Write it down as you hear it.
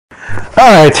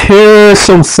Alright, here's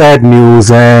some sad news,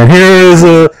 and here's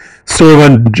a story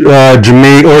of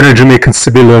ordinary Jamaican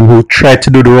civilian who tried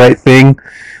to do the right thing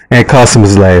and it cost him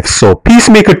his life. So,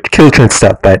 peacemaker killed Trent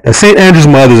Stockbite. A St. Andrew's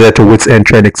mother is at her wits' end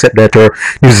trying to accept that her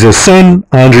son,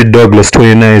 Andre Douglas,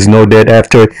 29, is now dead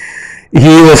after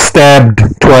he was stabbed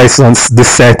twice on this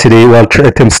Saturday while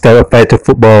trying to start a fight to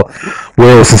football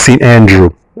where it was in St. Andrew.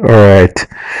 Alright.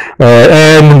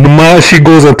 And she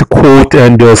goes on to quote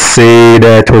and just say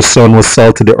that her son was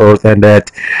salt to the earth and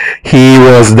that he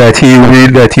was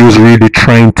really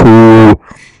trying to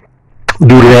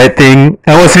do the right thing.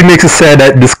 And what he makes it sad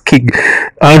that this kid,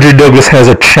 Andre Douglas, has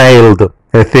a child,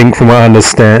 I think, from what I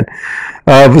understand.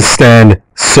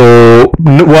 So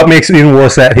what makes it even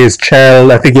worse that his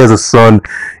child, I think he has a son,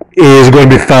 is going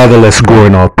to be fatherless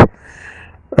growing up.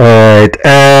 Alright,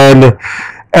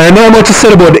 and not much to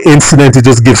say about the incident. It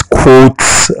just gives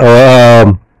quotes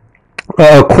about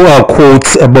how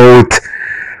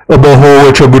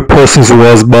much a good person he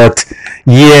was. But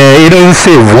yeah, it doesn't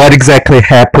say what exactly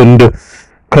happened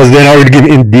because they're not really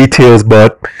giving in details.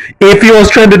 But if he was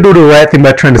trying to do the right thing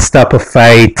by trying to stop a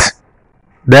fight,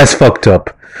 that's fucked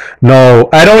up. No,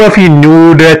 I don't know if he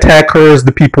knew the attackers,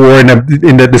 the people who were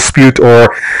in the dispute or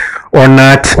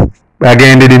not.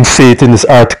 Again, they didn't say it in this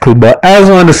article, but I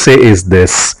just want to say is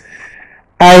this.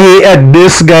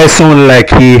 This guy sounded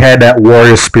like he had that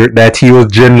warrior spirit, that he was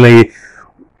generally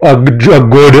a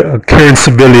good, caring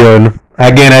civilian.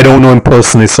 Again, I don't know him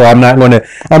personally, so I'm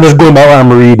just going by what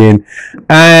I'm reading.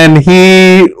 And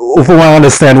he, from what I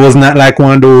understand, was not like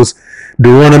one of those the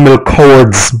run-of-the-mill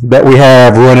cowards that we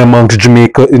have running amongst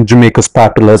Jamaica's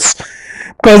populace.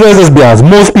 Because let's just be honest,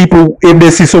 most people, if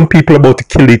they see some people about to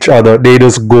kill each other, they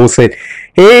just go say,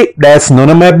 hey, that's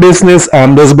none of my business,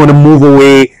 I'm just going to move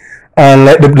away and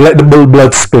let the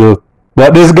blood spill.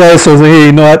 But this guy says, hey,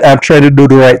 you know what, I'm trying to do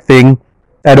the right thing.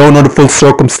 I don't know the full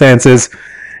circumstances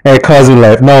and it caused me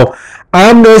life. Now,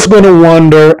 I'm just going to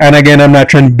wonder, and again, I'm not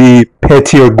trying to be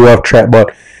petty or go off track,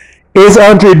 but is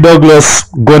Andre Douglas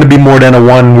going to be more than a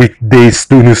 1 weekday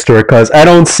news story? Because I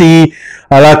don't see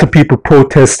a lot of people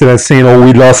protesting and saying, oh,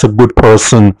 we lost a good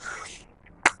person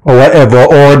or whatever,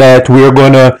 or that we're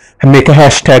going to make a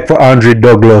hashtag for Andre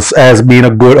Douglas as being a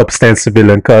good upstanding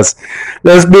civilian. Because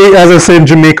let's be, as I said, in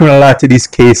Jamaica in a lot of these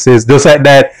cases, just like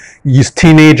that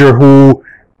teenager who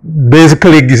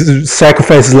basically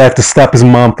sacrificed his life to stop his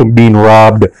mom from being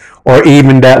robbed, or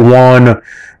even that one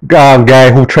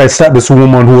guy who tried to stop this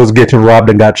woman who was getting robbed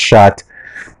and got shot.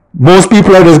 Most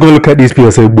people are just going to look at these people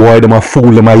and say, boy, them a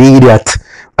fool, them a idiot.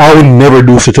 I would never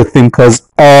do such a thing because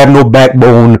I have no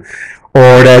backbone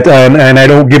or that, and I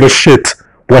don't give a shit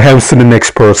what happens to the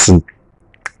next person.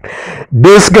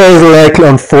 This guy is likely,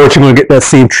 unfortunately, going to get that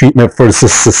same treatment for the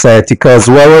society because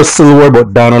while we're still worried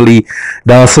about Donna Lee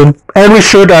Dawson, and we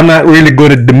should, I'm not really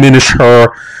going to diminish her,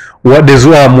 what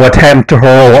happened to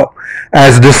her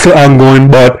as this is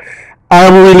ongoing, but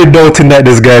I'm really doubting that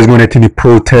this guy is going to get any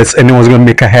protests. Anyone's going to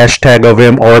make a hashtag of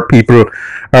him, or people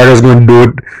are just going to do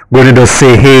it, going to just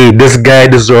say, hey, this guy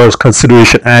deserves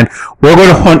consideration, and we're going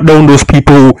to hunt down those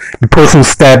people, the person who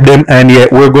stabbed them, and yet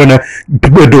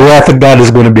the wrath of God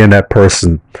is going to be on that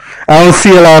person. I don't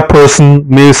see a lot of person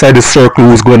inside the circle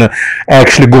who's going to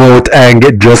actually go out and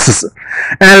get justice.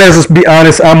 And let's just be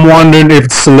honest, I'm wondering if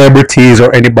celebrities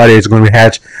or anybody is going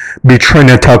to be trying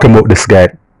to talk about this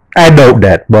guy. I doubt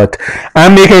that, but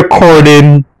I'm making a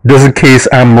recording just in case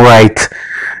I'm right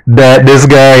that this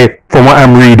guy, from what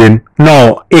I'm reading,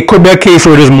 no, it could be a case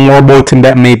where there's more about him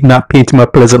that may not paint him a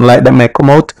pleasant light that may come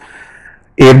out.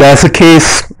 If that's the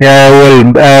case, yeah,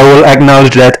 I will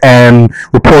acknowledge that and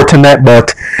report on that.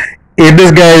 But if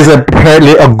this guy is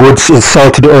apparently a good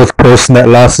salt to the earth person that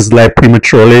lost his life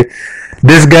prematurely,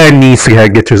 this guy needs to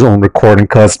get his own recording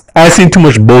because I've seen too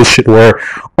much bullshit where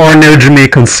ordinary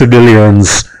Jamaican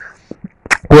civilians,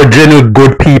 where genuine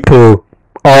good people,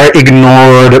 are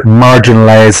ignored,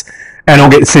 marginalized, and don't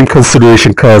get the same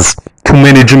consideration because too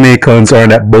many Jamaicans are in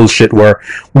that bullshit where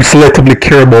we selectively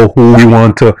care about who we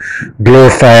want to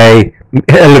glorify,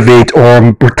 elevate,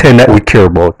 or pretend that we care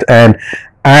about. And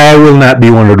I will not be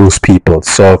one of those people.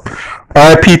 So,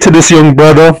 RIP to this young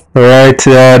brother. Alright,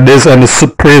 this and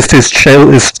the praise to his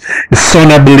child, his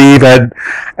son, I believe, and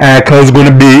cause going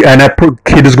to be, and that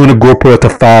kid is going to grow up with a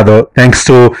father, thanks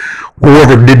to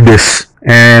whoever did this.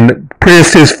 And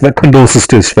praise to condolences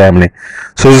to his family.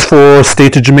 So this is for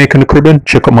State of Jamaica and the Caribbean.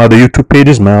 Check out my other YouTube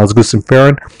pages, Miles Goodson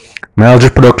Farron, Miles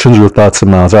Productions, Your Thoughts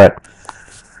and Miles. Alright.